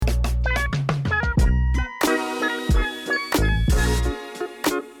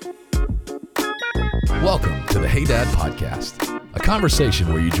Dad Podcast, a conversation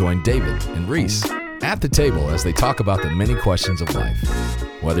where you join David and Reese at the table as they talk about the many questions of life.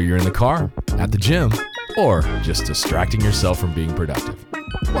 Whether you're in the car, at the gym, or just distracting yourself from being productive.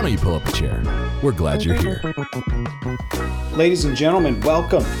 Why don't you pull up a chair? We're glad you're here. Ladies and gentlemen,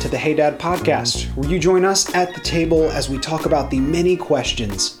 welcome to the Hey Dad Podcast, where you join us at the table as we talk about the many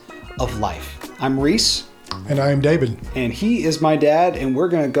questions of life. I'm Reese. And I am David. And he is my dad, and we're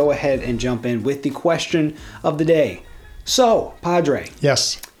going to go ahead and jump in with the question of the day. So, Padre.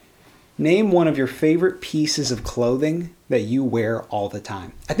 Yes. Name one of your favorite pieces of clothing that you wear all the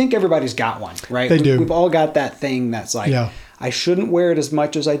time. I think everybody's got one, right? They do. We've all got that thing that's like, I shouldn't wear it as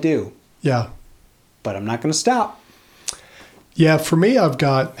much as I do. Yeah. But I'm not going to stop. Yeah, for me, I've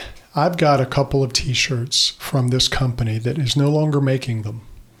got a couple of T-shirts from this company that is no longer making them,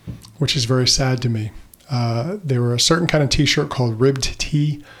 which is very sad to me. They were a certain kind of T-shirt called ribbed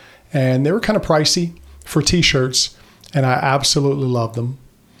tee, and they were kind of pricey for T-shirts, and I absolutely loved them.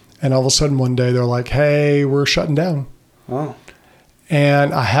 And all of a sudden one day they're like, hey, we're shutting down. Oh.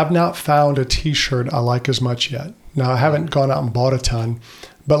 And I have not found a T-shirt I like as much yet. Now, I haven't gone out and bought a ton,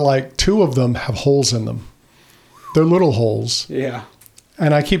 but like two of them have holes in them. They're little holes. Yeah.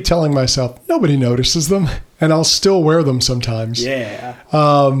 And I keep telling myself, nobody notices them, and I'll still wear them sometimes. Yeah.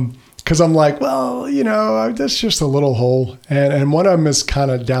 Because I'm like, well, that's just a little hole. And one of them is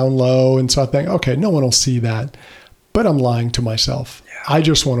kind of down low. And so I think, okay, no one will see that. But I'm lying to myself. Yeah. I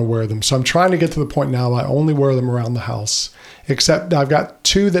just want to wear them. So I'm trying to get to the point now I only wear them around the house. Except I've got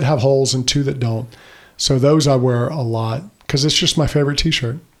two that have holes and two that don't. So those I wear a lot because it's just my favorite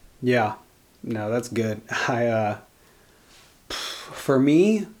T-shirt. Yeah. No, that's good. For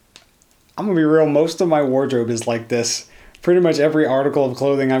me, I'm going to be real. Most of my wardrobe is like this. Pretty much every article of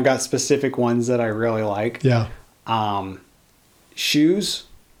clothing, I've got specific ones that I really like. Yeah. Shoes,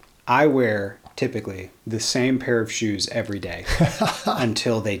 I wear typically the same pair of shoes every day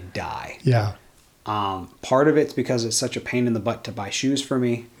until they die. Yeah. Part of it's because it's such a pain in the butt to buy shoes for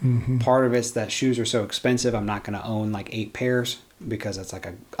me. Mm-hmm. Part of it's that shoes are so expensive. I'm not going to own like 8 pairs because it's like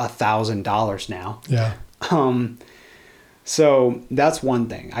 $1,000 now. Yeah. So that's one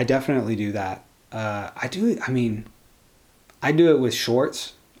thing. I definitely do that. I do it with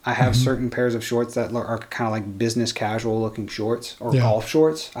shorts. I have certain pairs of shorts that are kind of like business casual looking shorts or golf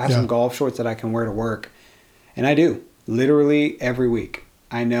shorts. I have some golf shorts that I can wear to work. And I do literally every week.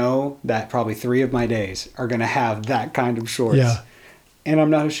 I know that probably 3 of my days are going to have that kind of shorts. Yeah. And I'm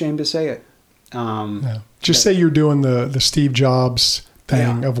not ashamed to say it. Just say you're doing the Steve Jobs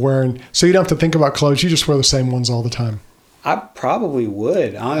thing of wearing, so you don't have to think about clothes. You just wear the same ones all the time. I probably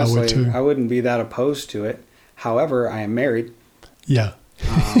would, honestly. I would too. I wouldn't be that opposed to it. However, I am married. Yeah.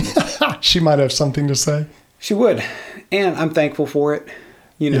 She might have something to say. She would. And I'm thankful for it.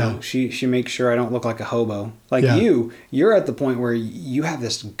 She makes sure I don't look like a hobo. Like you're at the point where you have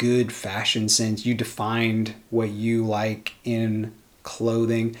this good fashion sense. You defined what you like in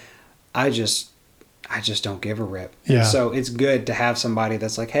clothing. I just don't give a rip. Yeah. And so it's good to have somebody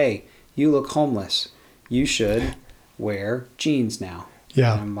that's like, hey, you look homeless. You should wear jeans now.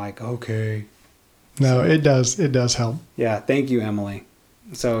 Yeah. And I'm like, okay. No, it does. It does help. Yeah. Thank you, Emily.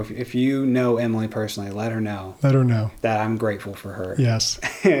 So if you know Emily personally, let her know. Let her know. That I'm grateful for her. Yes.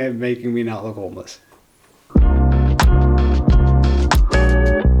 Making me not look homeless.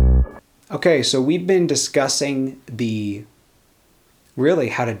 Okay, so we've been discussing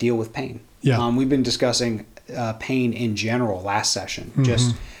how to deal with pain. Yeah. We've been discussing pain in general last session. Mm-hmm.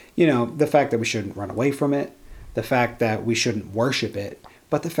 Just, the fact that we shouldn't run away from it, the fact that we shouldn't worship it,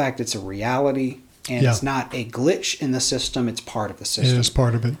 but the fact it's a reality. And it's not a glitch in the system. It's part of the system. It is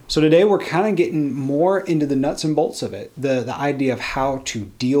part of it. So today we're kind of getting more into the nuts and bolts of it. The idea of how to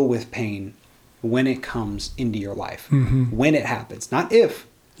deal with pain when it comes into your life. Mm-hmm. When it happens. Not if,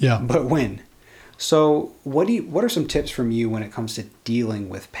 but when. So what are some tips from you when it comes to dealing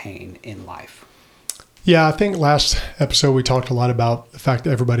with pain in life? Yeah, I think last episode we talked a lot about the fact that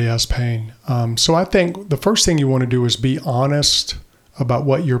everybody has pain. So I think the first thing you want to do is be honest about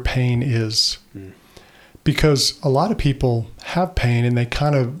what your pain is. Because a lot of people have pain and they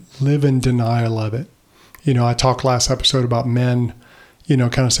kind of live in denial of it. I talked last episode about men,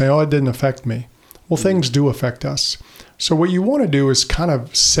 kind of saying, oh, it didn't affect me. Well, things do affect us. So what you want to do is kind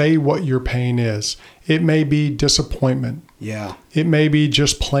of say what your pain is. It may be disappointment. Yeah. It may be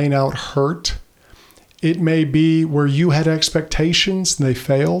just plain out hurt. It may be where you had expectations and they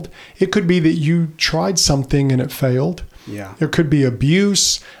failed. It could be that you tried something and it failed. Yeah. There could be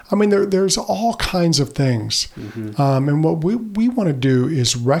abuse. I mean, there's all kinds of things. Mm-hmm. And what we want to do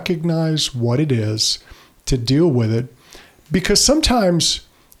is recognize what it is to deal with it. Because sometimes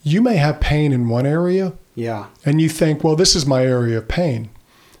you may have pain in one area Yeah. And you think, well, this is my area of pain.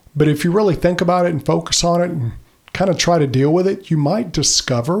 But if you really think about it and focus on it and kind of try to deal with it, you might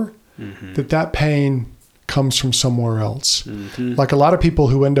discover that pain comes from somewhere else. Like a lot of people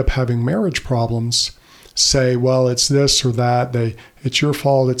who end up having marriage problems say, well, it's this or that. It's your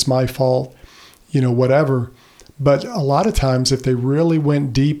fault. It's my fault, whatever. But a lot of times, if they really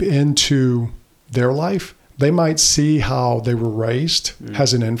went deep into their life, they might see how they were raised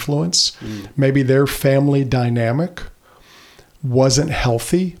has an influence. Maybe their family dynamic wasn't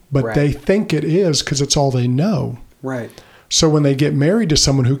healthy, but they think it is because it's all they know. Right. So when they get married to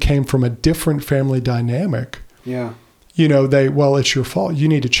someone who came from a different family dynamic, it's your fault. You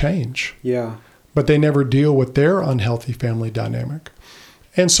need to change. Yeah. But they never deal with their unhealthy family dynamic.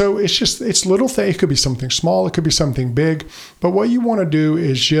 And so it's little things. It could be something small. It could be something big. But what you want to do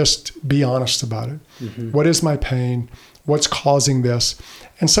is just be honest about it. What is my pain? What's causing this?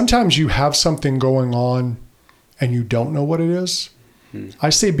 And sometimes you have something going on and you don't know what it is. I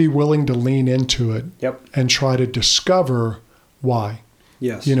say be willing to lean into it and try to discover why.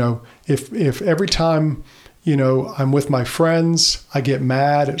 Yes. If every time, I'm with my friends, I get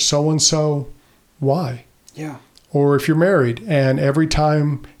mad at so-and-so, why? Yeah. Or if you're married and every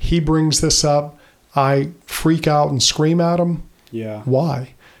time he brings this up, I freak out and scream at him. Yeah.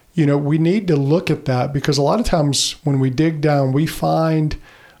 Why? We need to look at that because a lot of times when we dig down, we find,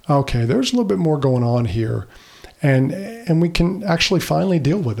 okay, there's a little bit more going on here. And we can actually finally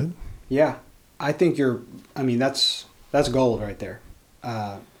deal with it. Yeah. I think that's gold right there.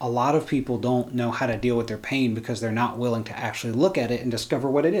 A lot of people don't know how to deal with their pain because they're not willing to actually look at it and discover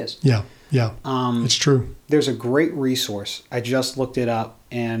what it is. Yeah. It's true. There's a great resource. I just looked it up,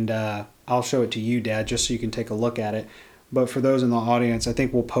 and I'll show it to you, Dad, just so you can take a look at it. But for those in the audience, I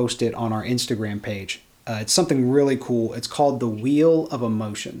think we'll post it on our Instagram page. It's something really cool. It's called the Wheel of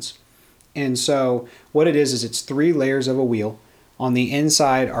Emotions. And so what it is it's 3 layers of a wheel. On the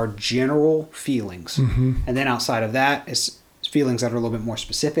inside are general feelings. And then outside of that is feelings that are a little bit more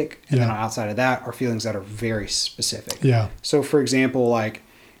specific. And then outside of that are feelings that are very specific. Yeah. So for example, like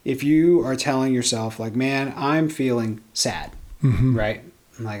if you are telling yourself like, man, I'm feeling sad, right?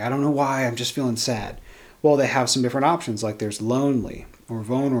 Like, I don't know why, I'm just feeling sad. Well, they have some different options. Like there's lonely or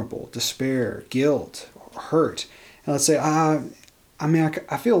vulnerable, despair, guilt, or hurt. And let's say,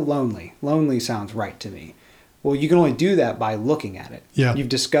 I feel lonely. Lonely sounds right to me. Well, you can only do that by looking at it. Yeah. You've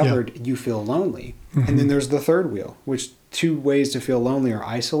discovered you feel lonely. And then there's the third wheel, which 2 ways to feel lonely are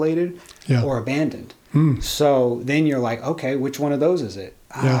isolated or abandoned. So then you're like, okay, which one of those is it?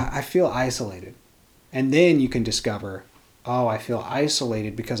 I feel isolated. And then you can discover, I feel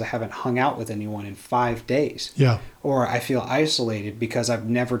isolated because I haven't hung out with anyone in 5 days. Yeah. Or I feel isolated because I've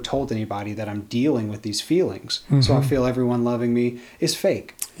never told anybody that I'm dealing with these feelings. So I feel everyone loving me is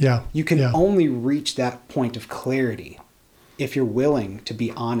fake. Yeah. You can only reach that point of clarity if you're willing to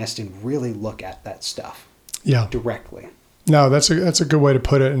be honest and really look at that stuff directly. No, that's a good way to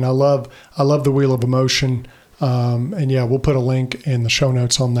put it. And I love the Wheel of Emotion. We'll put a link in the show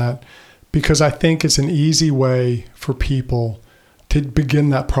notes on that because I think it's an easy way for people to begin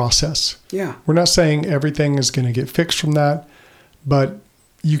that process. Yeah. We're not saying everything is going to get fixed from that, but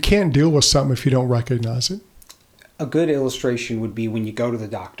you can't deal with something if you don't recognize it. A good illustration would be when you go to the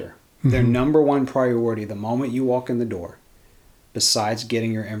doctor. Their number one priority the moment you walk in the door, besides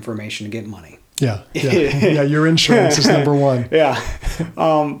getting your information to get money. Yeah. Your insurance is number one. Yeah.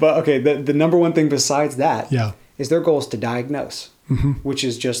 But okay, the number one thing besides that is their goal is to diagnose, which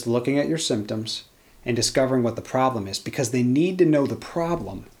is just looking at your symptoms and discovering what the problem is because they need to know the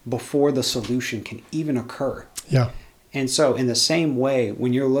problem before the solution can even occur. Yeah. And so in the same way,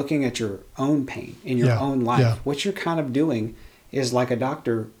 when you're looking at your own pain in your own life, what you're kind of doing is like a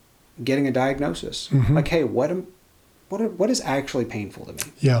doctor getting a diagnosis. Like, hey, what is actually painful to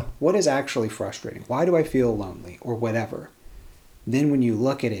me? Yeah. What is actually frustrating? Why do I feel lonely or whatever? Then when you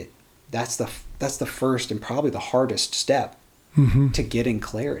look at it, that's the first and probably the hardest step to getting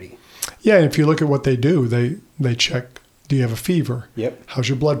clarity. Yeah, and if you look at what they do, they check, do you have a fever? Yep. How's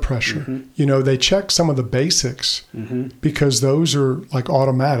your blood pressure? They check some of the basics because those are like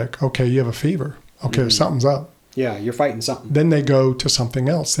automatic. Okay, you have a fever. Okay, something's up. Yeah, you're fighting something. Then they go to something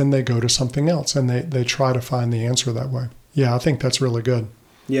else. Then they go to something else. And they try to find the answer that way. Yeah, I think that's really good.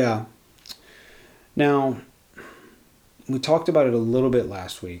 Yeah. Now, we talked about it a little bit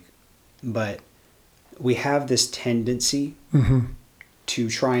last week, but we have this tendency to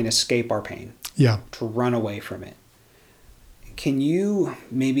try and escape our pain. Yeah. To run away from it. Can you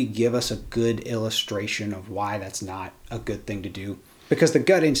maybe give us a good illustration of why that's not a good thing to do? Because the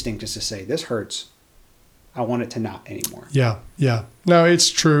gut instinct is to say, this hurts. I want it to not anymore. Yeah. No, it's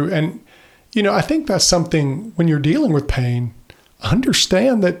true. And, I think that's something when you're dealing with pain,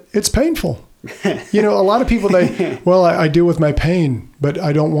 understand that it's painful. A lot of people, I deal with my pain, but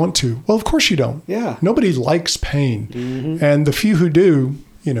I don't want to. Well, of course you don't. Yeah. Nobody likes pain. Mm-hmm. And the few who do,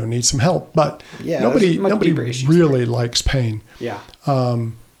 need some help. But nobody really likes pain. Yeah.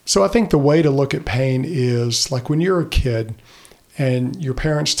 So I think the way to look at pain is like when you're a kid and your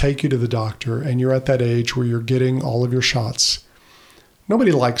parents take you to the doctor and you're at that age where you're getting all of your shots.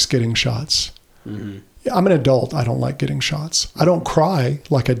 Nobody likes getting shots. Mm-hmm. I'm an adult. I don't like getting shots. I don't cry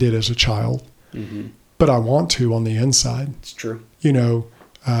like I did as a child, but I want to on the inside. It's true.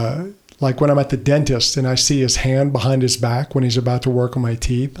 Like when I'm at the dentist and I see his hand behind his back when he's about to work on my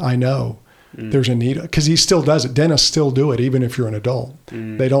teeth, I know there's a needle because he still does it. Dentists still do it, even if you're an adult.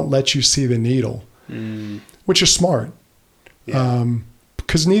 They don't let you see the needle, which is smart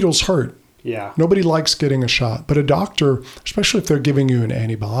because needles hurt. Yeah. Nobody likes getting a shot, but a doctor, especially if they're giving you an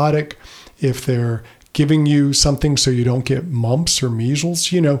antibiotic, if they're giving you something so you don't get mumps or measles,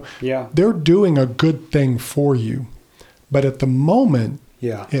 they're doing a good thing for you. But at the moment,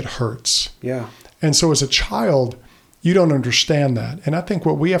 it hurts. Yeah. And so as a child, you don't understand that. And I think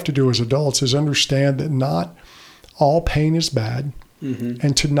what we have to do as adults is understand that not all pain is bad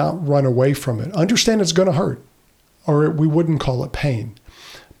and to not run away from it. Understand it's going to hurt, or we wouldn't call it pain.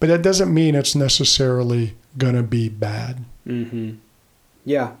 But that doesn't mean it's necessarily going to be bad. Mm-hmm.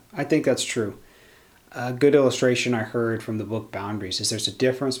 Yeah, I think that's true. A good illustration I heard from the book Boundaries is there's a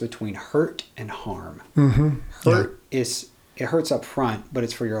difference between hurt and harm. Hurt it hurts up front, but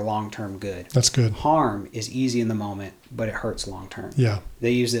it's for your long-term good. That's good. Harm is easy in the moment, but it hurts long-term. Yeah. They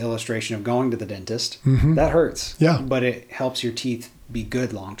use the illustration of going to the dentist. That hurts. Yeah. But it helps your teeth be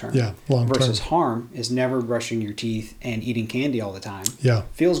good long-term. Yeah, long-term. Versus harm is never brushing your teeth and eating candy all the time. Yeah.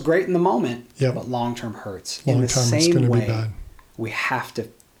 Feels great in the moment, but long-term hurts. Long-term, in the same it's way, be bad. We have to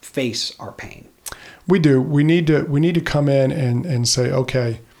face our pain. We do. We need to come in and say,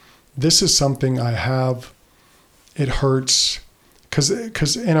 okay, this is something I have. It hurts.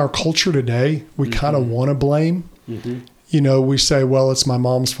 Because in our culture today, we kind of want to blame. We say, well, it's my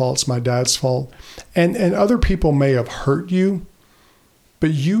mom's fault, it's my dad's fault. And other people may have hurt you,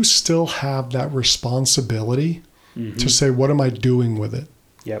 but you still have that responsibility to say, what am I doing with it?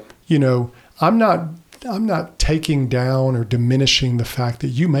 Yep. I'm not taking down or diminishing the fact that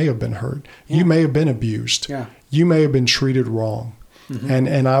you may have been hurt. Yeah. You may have been abused. Yeah. You may have been treated wrong.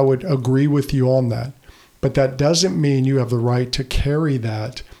 And I would agree with you on that. But that doesn't mean you have the right to carry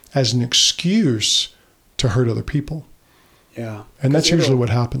that as an excuse to hurt other people. Yeah. And that's usually what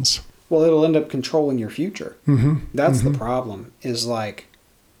happens. Well, it'll end up controlling your future. That's the problem, is like,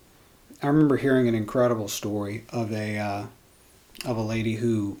 I remember hearing an incredible story of a lady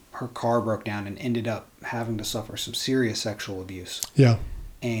who her car broke down and ended up having to suffer some serious sexual abuse. Yeah.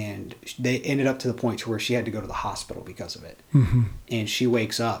 And they ended up to the point to where she had to go to the hospital because of it. And she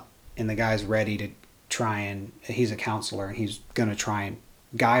wakes up and the guy's ready to try and, he's a counselor and he's going to try and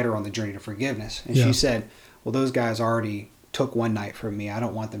guide her on the journey to forgiveness. And she said, well, those guys already took one night from me. I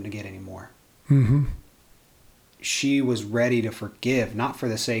don't want them to get any more. She was ready to forgive, not for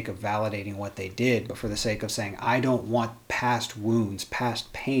the sake of validating what they did, but for the sake of saying, I don't want past wounds,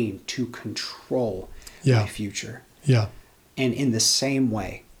 past pain to control my future. Yeah. And in the same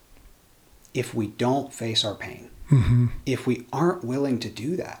way, if we don't face our pain, if we aren't willing to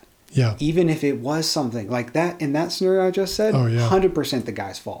do that, even if it was something like that, in that scenario I just said, 100% the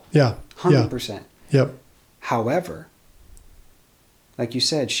guy's fault. 100%. Yep. However, like you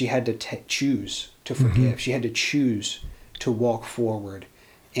said, she had to choose to forgive. She had to choose to walk forward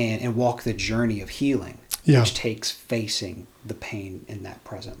and walk the journey of healing, which takes facing the pain in that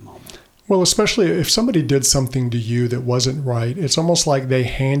present moment. Well, especially if somebody did something to you that wasn't right, it's almost like they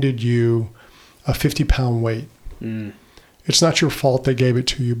handed you a 50-pound weight. It's not your fault they gave it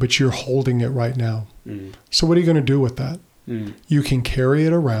to you, but you're holding it right now. So what are you going to do with that? You can carry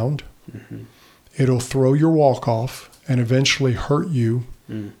it around. It'll throw your walk off and eventually hurt you.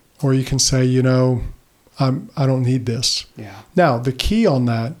 Or you can say, I don't need this. Now, the key on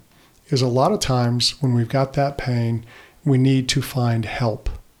that is a lot of times when we've got that pain, we need to find help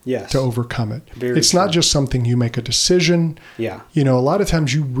to overcome it. It's not just something you make a decision. A lot of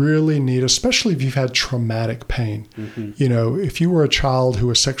times you really need, especially if you've had traumatic pain. If you were a child who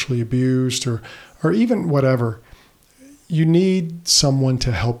was sexually abused or even whatever, you need someone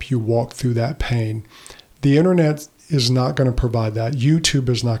to help you walk through that pain. The internet is not going to provide that. YouTube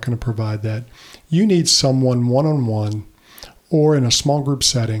is not going to provide that. You need someone one-on-one or in a small group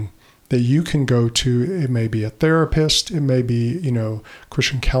setting that you can go to. It may be a therapist, it may be,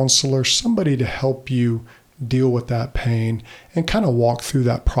 Christian counselor, somebody to help you deal with that pain and kind of walk through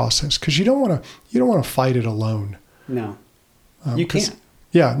that process, because you don't want to fight it alone. No, you can't.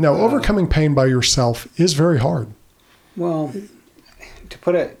 Yeah, no, overcoming pain by yourself is very hard. Well, to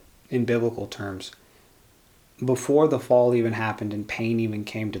put it in biblical terms, before the fall even happened and pain even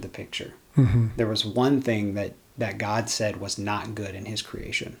came to the picture, there was one thing that God said was not good in his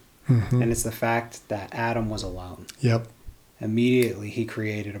creation. And it's the fact that Adam was alone. Yep. Immediately he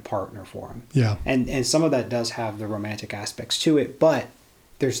created a partner for him. Yeah. And some of that does have the romantic aspects to it, but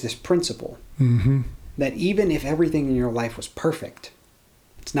there's this principle that even if everything in your life was perfect,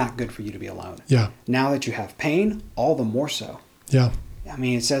 it's not good for you to be alone. Yeah. Now that you have pain, all the more so. Yeah. I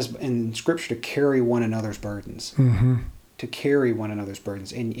mean, it says in Scripture to carry one another's burdens. To carry one another's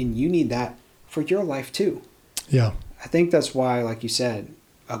burdens. And you need that for your life too. Yeah. I think that's why, like you said,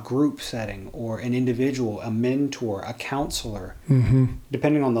 a group setting or an individual, a mentor, a counselor,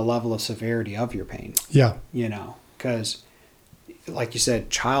 depending on the level of severity of your pain. Yeah. You know, because like you said,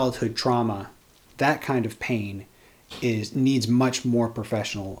 childhood trauma, that kind of pain needs much more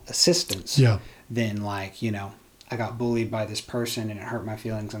professional assistance than like, you know, I got bullied by this person and it hurt my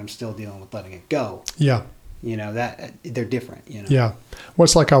feelings and I'm still dealing with letting it go. Yeah. You know, that they're different, you know. Yeah. Well,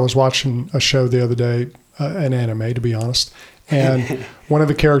 it's like I was watching a show the other day, an anime, to be honest. And one of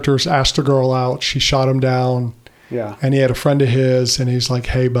the characters asked a girl out. She shot him down. Yeah. And he had a friend of his, and he's like,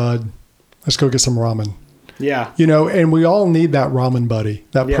 "Hey, bud, let's go get some ramen." Yeah. You know, and we all need that ramen buddy,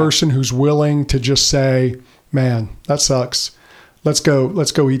 that person who's willing to just say, "Man, that sucks. Let's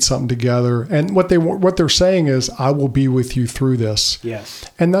go eat something together." And what they're saying is, "I will be with you through this." Yes.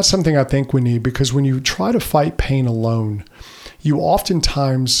 And that's something I think we need, because when you try to fight pain alone, you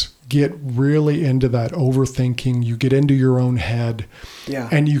oftentimes get really into that overthinking. You get into your own head. Yeah.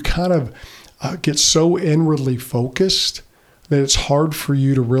 And you kind of get so inwardly focused that it's hard for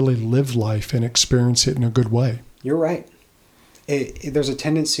you to really live life and experience it in a good way. You're right. There's a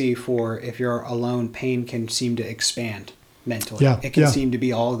tendency for, if you're alone, pain can seem to expand mentally. Yeah. It can seem to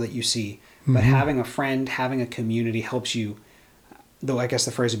be all that you see. But having a friend, having a community helps you, though I guess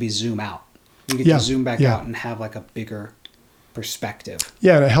the phrase would be zoom out. You get to zoom back out and have like a bigger perspective.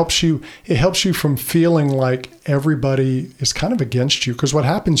 Yeah, and it helps you from feeling like everybody is kind of against you, because what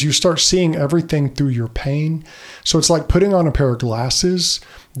happens, you start seeing everything through your pain. So it's like putting on a pair of glasses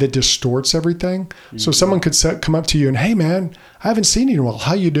that distorts everything. So someone could come up to you and, "Hey man, I haven't seen you in a while.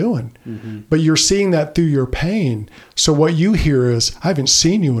 How you doing?" But you're seeing that through your pain. So what you hear is, "I haven't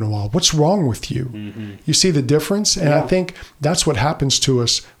seen you in a while. What's wrong with you?" You see the difference? And I think that's what happens to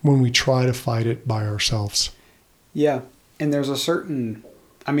us when we try to fight it by ourselves. Yeah. And there's a certain,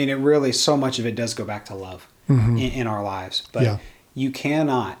 I mean, it really, so much of it does go back to love in our lives. But you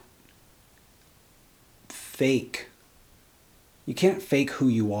cannot fake who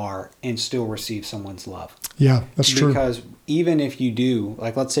you are and still receive someone's love. Yeah, that's true. Because even if you do,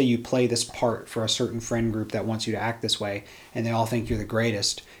 like, let's say you play this part for a certain friend group that wants you to act this way, and they all think you're the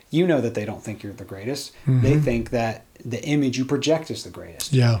greatest, you know that they don't think you're the greatest. They think that the image you project is the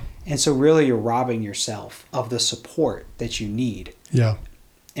greatest. Yeah. And so really you're robbing yourself of the support that you need. Yeah.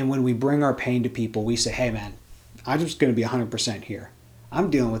 And when we bring our pain to people, we say, "Hey man, I'm just going to be 100% here. I'm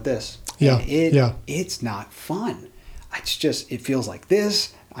dealing with this." Yeah. And it's not fun. It's just, it feels like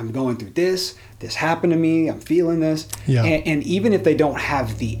this. I'm going through this. This happened to me. I'm feeling this. Yeah. And even if they don't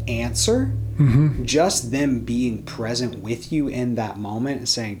have the answer, just them being present with you in that moment and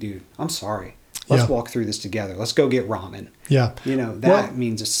saying, "Dude, I'm sorry. Let's walk through this together. Let's go get ramen." Yeah. You know, that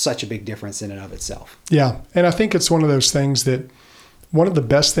means it's such a big difference in and of itself. Yeah. And I think it's one of those things that one of the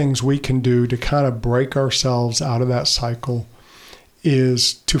best things we can do to kind of break ourselves out of that cycle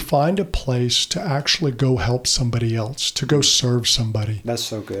is to find a place to actually go help somebody else, to go serve somebody. That's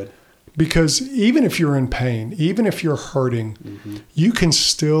so good. Because even if you're in pain, even if you're hurting, you can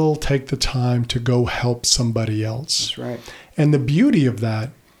still take the time to go help somebody else. That's right. And the beauty of that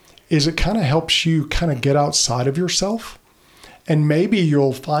is it kind of helps you kind of get outside of yourself, and maybe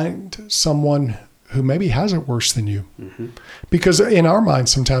you'll find someone who maybe has it worse than you. Because in our mind,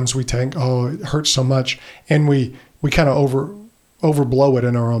 sometimes we think, "Oh, it hurts so much," and we kind of overblow it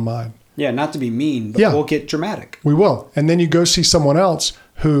in our own mind. Yeah, not to be mean, but we'll get dramatic. We will. And then you go see someone else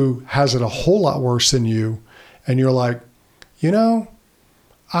who has it a whole lot worse than you, and you're like, "You know,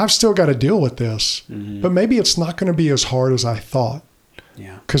 I've still got to deal with this, but maybe it's not going to be as hard as I thought."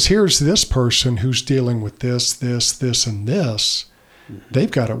 Yeah. Because here's this person who's dealing with this, and this.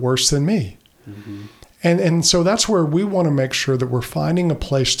 They've got it worse than me. And so that's where we want to make sure that we're finding a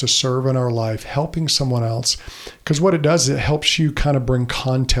place to serve in our life, helping someone else. Because what it does, it helps you kind of bring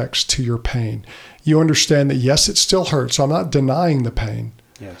context to your pain. You understand that, yes, it still hurts. So I'm not denying the pain.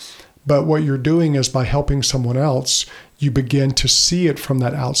 Yes. But what you're doing is by helping someone else, you begin to see it from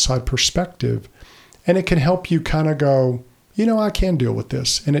that outside perspective. And it can help you kind of go, I can deal with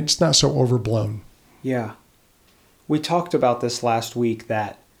this. And it's not so overblown. Yeah. We talked about this last week,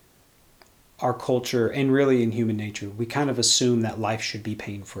 that our culture, and really in human nature, we kind of assume that life should be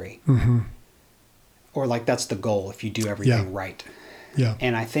pain-free. Mm-hmm. Or like that's the goal if you do everything right. Yeah.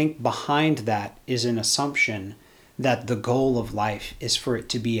 And I think behind that is an assumption that the goal of life is for it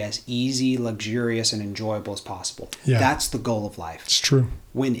to be as easy, luxurious, and enjoyable as possible. Yeah. That's the goal of life. It's true.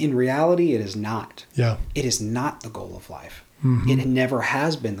 When in reality, it is not. Yeah. It is not the goal of life. Mm-hmm. It never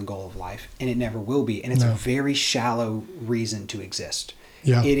has been the goal of life, and it never will be. And it's a very shallow reason to exist.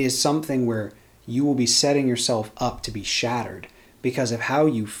 Yeah. It is something where you will be setting yourself up to be shattered because of how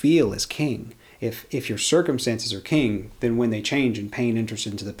you feel as king. If your circumstances are king, then when they change and pain enters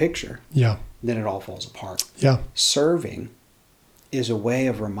into the picture, then it all falls apart. Yeah. Serving is a way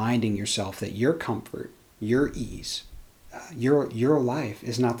of reminding yourself that your comfort, your ease, your life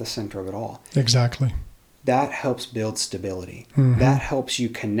is not the center of it all. Exactly. That helps build stability. Mm-hmm. That helps you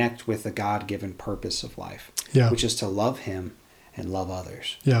connect with the God-given purpose of life, which is to love Him and love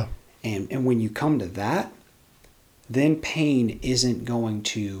others. Yeah. And when you come to that, then pain isn't going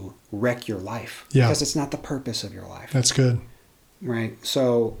to wreck your life because it's not the purpose of your life. That's good. Right.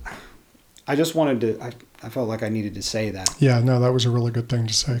 So I just wanted to, I felt like I needed to say that. Yeah, no, that was a really good thing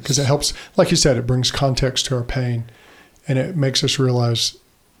to say because it helps, like you said, it brings context to our pain and it makes us realize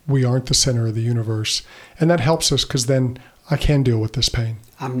we aren't the center of the universe. And that helps us because then I can deal with this pain.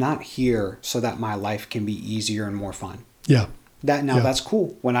 I'm not here so that my life can be easier and more fun. Yeah. That's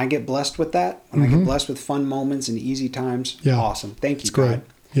cool. When I get blessed with that, when I get blessed with fun moments and easy times, awesome. Thank you, God. Great.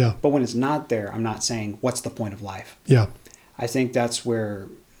 Yeah. But when it's not there, I'm not saying, what's the point of life? Yeah. I think that's where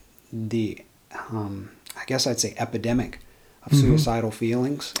the, I guess I'd say epidemic of suicidal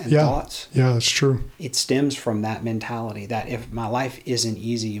feelings and thoughts. Yeah, that's true. It stems from that mentality that if my life isn't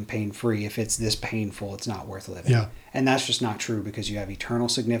easy and pain-free, if it's this painful, it's not worth living. Yeah. And that's just not true because you have eternal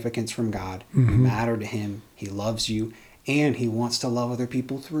significance from God. You matter to Him. He loves you. And He wants to love other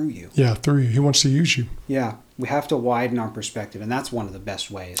people through you. Yeah, through you. He wants to use you. Yeah. We have to widen our perspective. And that's one of the best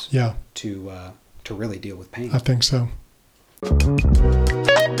ways to really deal with pain. I think so.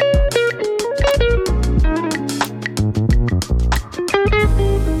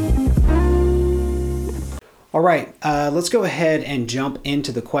 All right. Let's go ahead and jump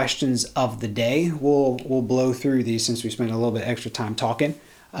into the questions of the day. We'll blow through these since we spent a little bit extra time talking.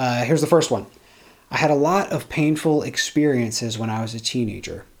 Here's the first one. I had a lot of painful experiences when I was a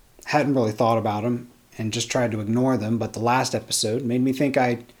teenager. Hadn't really thought about them and just tried to ignore them, but the last episode made me think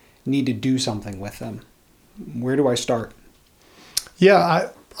I need to do something with them. Where do I start? Yeah,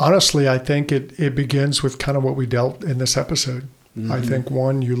 honestly, I think it begins with kind of what we dealt in this episode. I think,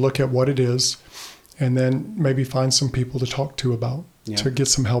 one, you look at what it is and then maybe find some people to talk to about, to get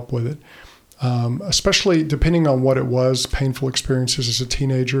some help with it. Especially depending on what it was, painful experiences as a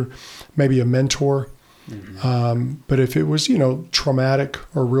teenager, maybe a mentor. But if it was, traumatic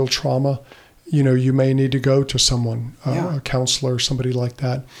or real trauma, you may need to go to someone, a counselor, somebody like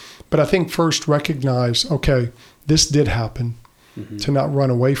that. But I think first recognize, okay, this did happen, to not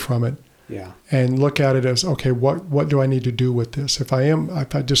run away from it. Yeah. And look at it as, okay, what do I need to do with this? If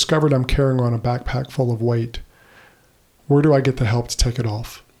I discovered I'm carrying on a backpack full of weight, where do I get the help to take it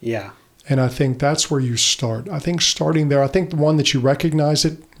off? Yeah. And I think that's where you start. I think starting there, I think the one that you recognize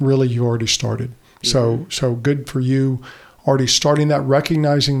it, really you already started. So good for you, already starting that,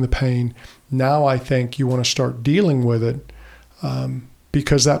 recognizing the pain. Now I think you want to start dealing with it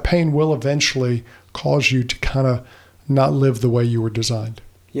because that pain will eventually cause you to kind of not live the way you were designed.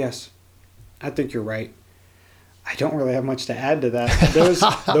 Yes, I think you're right. I don't really have much to add to that.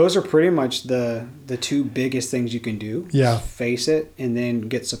 Those are pretty much the two biggest things you can do. Yeah. Face it and then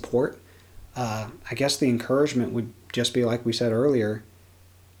get support. I guess the encouragement would just be like we said earlier,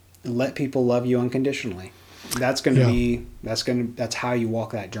 let people love you unconditionally. That's going to be, that's how you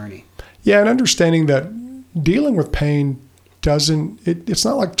walk that journey. Yeah. And understanding that dealing with pain it's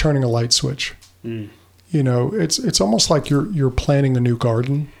not like turning a light switch. It's almost like you're planting a new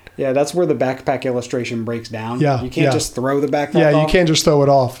garden. Yeah, that's where the backpack illustration breaks down. Yeah, you can't just throw the backpack off. Yeah, you can't just throw it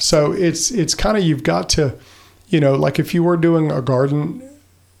off. So it's kind of, you've got to, like if you were doing a garden,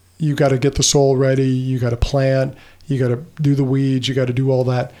 you got to get the soil ready, you got to plant, you got to do the weeds, you got to do all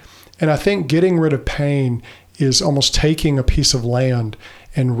that. And I think getting rid of pain is almost taking a piece of land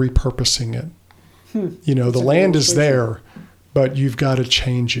and repurposing it. The land is there, but you've got to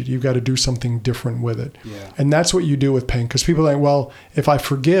change it. You've got to do something different with it. Yeah. And that's what you do with pain. Because people think, well, if I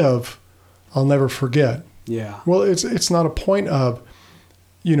forgive, I'll never forget. Yeah. Well, it's not a point of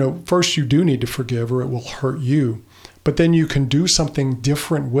first you do need to forgive or it will hurt you. But then you can do something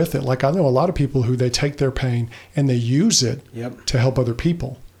different with it. Like I know a lot of people who they take their pain and they use it to help other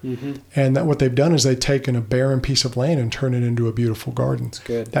people. Mm-hmm. And that what they've done is they've taken a barren piece of land and turned it into a beautiful garden. That's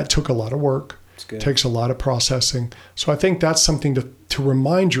good. That took a lot of work. It's good. Takes a lot of processing. So I think that's something to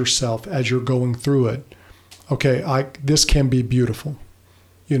remind yourself as you're going through it. Okay, this can be beautiful,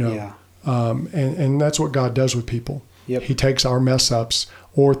 and that's what God does with people. Yep. He takes our mess ups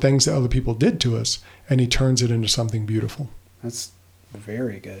or things that other people did to us, and he turns it into something beautiful. That's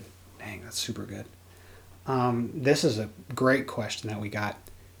very good. Dang, that's super good. This is a great question that we got.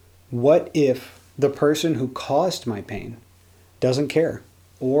 What if the person who caused my pain doesn't care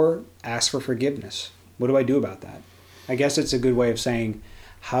or asks for forgiveness? What do I do about that? I guess it's a good way of saying,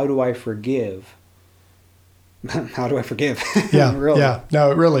 how do I forgive? How do I forgive? Yeah, really. Yeah.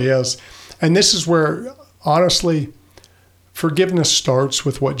 No, it really is. And this is where, honestly, forgiveness starts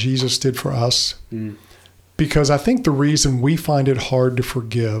with what Jesus did for us. Mm. Because I think the reason we find it hard to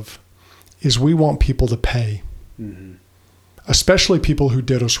forgive is we want people to pay. Mm-hmm. Especially people who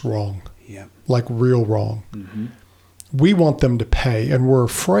did us wrong. Yep. Like real wrong. Mm-hmm. We want them to pay, and we're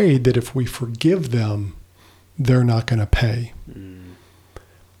afraid that if we forgive them, they're not going to pay. Mm.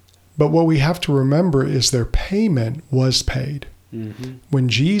 But what we have to remember is their payment was paid. Mm-hmm. When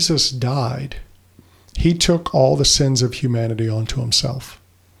Jesus died, he took all the sins of humanity onto himself.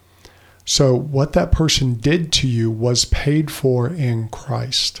 So what that person did to you was paid for in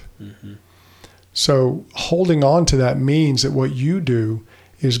Christ. Mm-hmm. So holding on to that means that what you do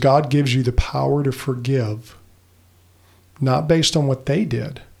is God gives you the power to forgive, not based on what they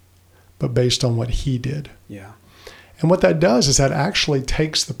did, but based on what he did. Yeah. And what that does is that actually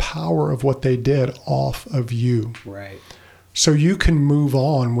takes the power of what they did off of you. Right. So you can move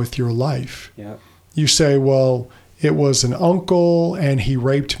on with your life. Yep. You say, well, it was an uncle and he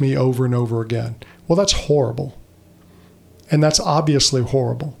raped me over and over again. Well, that's horrible. And that's obviously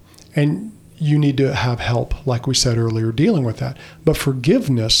horrible. And you need to have help, like we said earlier, dealing with that. But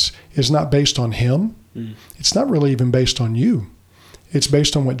forgiveness is not based on him. Mm. It's not really even based on you. It's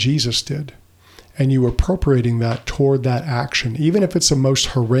based on what Jesus did. And you appropriating that toward that action, even if it's the most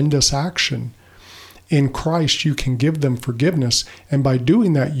horrendous action. In Christ, you can give them forgiveness. And by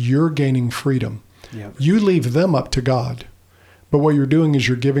doing that, you're gaining freedom. Yep. You leave them up to God. But what you're doing is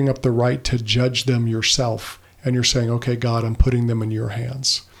you're giving up the right to judge them yourself. And you're saying, okay, God, I'm putting them in your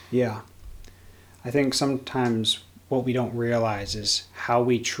hands. Yeah. I think sometimes what we don't realize is how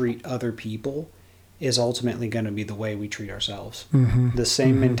we treat other people is ultimately going to be the way we treat ourselves. Mm-hmm. The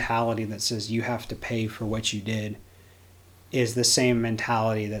same mentality that says you have to pay for what you did is the same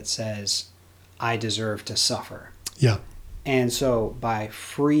mentality that says I deserve to suffer. Yeah. And so by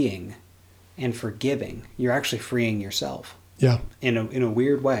freeing and forgiving, you're actually freeing yourself. Yeah. In a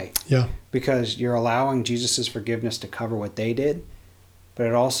weird way. Yeah. Because you're allowing Jesus' forgiveness to cover what they did, but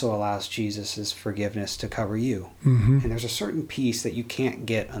it also allows Jesus' forgiveness to cover you. Mm-hmm. And there's a certain peace that you can't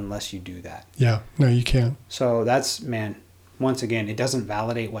get unless you do that. Yeah. No, you can't. So that's, once again, it doesn't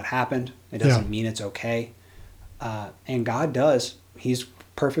validate what happened. It doesn't mean it's okay. And God does. He's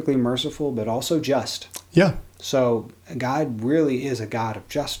perfectly merciful, but also just. Yeah. So God really is a God of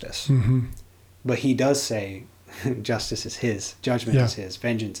justice. Mm-hmm. But he does say justice is his, judgment is his,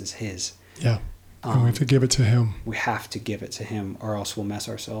 vengeance is his. Yeah. And we have to give it to him. We have to give it to him or else we'll mess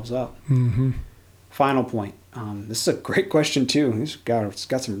ourselves up. Mm-hmm. Final point. This is a great question too. It's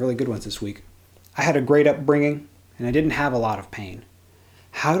got some really good ones this week. I had a great upbringing and I didn't have a lot of pain.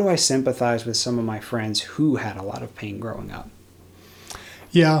 How do I sympathize with some of my friends who had a lot of pain growing up?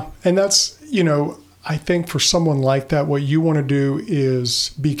 Yeah. And that's, I think for someone like that, what you want to do is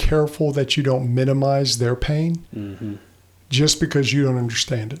be careful that you don't minimize their pain just because you don't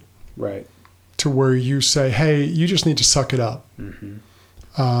understand it. Right. To where you say, hey, you just need to suck it up.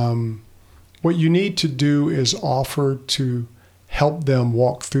 Mm-hmm. What you need to do is offer to help them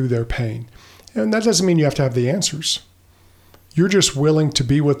walk through their pain. And that doesn't mean you have to have the answers. You're just willing to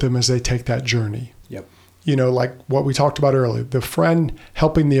be with them as they take that journey. Yep. Like what we talked about earlier, the friend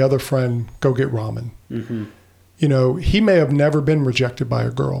helping the other friend go get ramen. Mm-hmm. He may have never been rejected by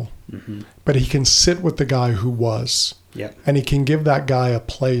a girl, but he can sit with the guy who was. Yep. And he can give that guy a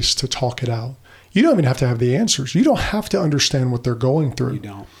place to talk it out. You don't even have to have the answers. You don't have to understand what they're going through. You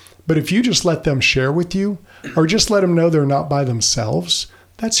don't. But if you just let them share with you or just let them know they're not by themselves,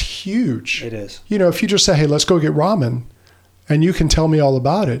 that's huge. It is. If you just say, hey, let's go get ramen and you can tell me all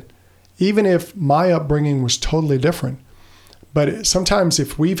about it, even if my upbringing was totally different. But sometimes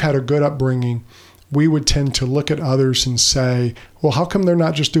if we've had a good upbringing, we would tend to look at others and say, well, how come they're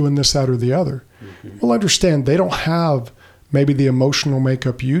not just doing this, that, or the other? Mm-hmm. Well, understand they don't have maybe the emotional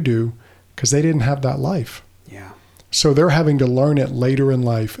makeup you do, because they didn't have that life. Yeah. So they're having to learn it later in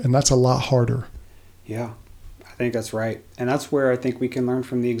life, and that's a lot harder. Yeah, I think that's right. And that's where I think we can learn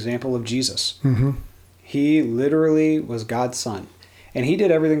from the example of Jesus. Mm-hmm. He literally was God's son, and he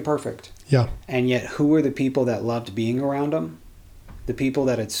did everything perfect. Yeah. And yet, who were the people that loved being around him? The people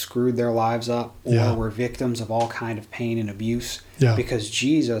that had screwed their lives up or were victims of all kind of pain and abuse. Yeah. Because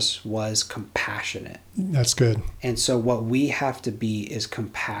Jesus was compassionate. That's good. And so what we have to be is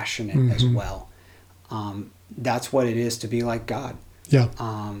compassionate as well. That's what it is to be like God. Yeah.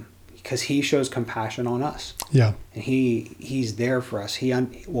 Because he shows compassion on us. Yeah. And he's there for us.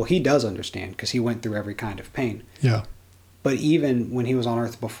 He does understand because he went through every kind of pain. Yeah. But even when he was on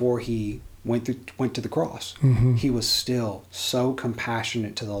earth before he went to the cross, he was still so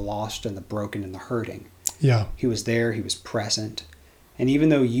compassionate to the lost and the broken and the hurting. Yeah. He was there. He was present. And even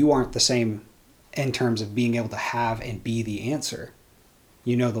though you aren't the same in terms of being able to have and be the answer,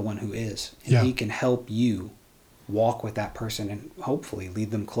 you know the one who is. And he can help you walk with that person and hopefully lead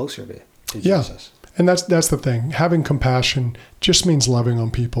them closer to Jesus. And that's the thing. Having compassion just means loving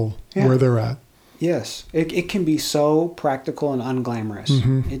on people where they're at. Yes. It can be so practical and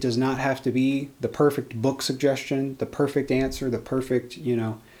unglamorous. It does not have to be the perfect book suggestion, the perfect answer, the perfect,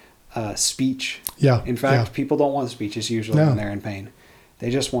 speech. Yeah. In fact, people don't want speeches usually when they're in pain. They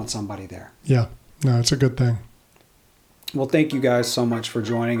just want somebody there. Yeah. No, it's a good thing. Well, thank you guys so much for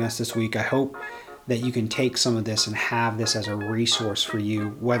joining us this week. I hope that you can take some of this and have this as a resource for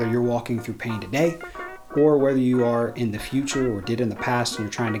you, whether you're walking through pain today or whether you are in the future or did in the past and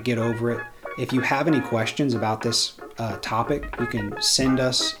you're trying to get over it. If you have any questions about this topic, you can send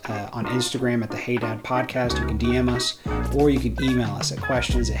us on Instagram at the Hey Dad Podcast. You can DM us, or you can email us at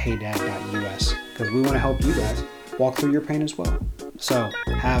questions@heydad.us, because we want to help you guys walk through your pain as well. So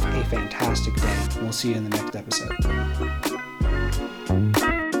have a fantastic day. We'll see you in the next episode.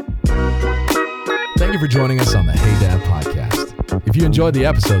 Thank you for joining us on the Hey Dad Podcast. If you enjoyed the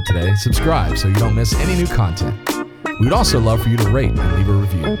episode today, subscribe so you don't miss any new content. We'd also love for you to rate and leave a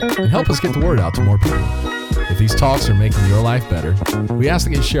review and help us get the word out to more people. If these talks are making your life better, we ask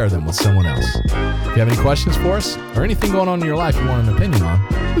that you share them with someone else. If you have any questions for us or anything going on in your life you want an opinion on,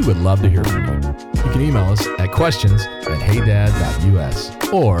 we would love to hear from you. You can email us at questions@heydad.us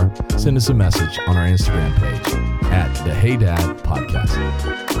or send us a message on our Instagram page at the Hey Dad Podcast.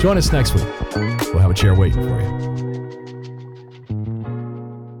 Join us next week. We'll have a chair waiting for you.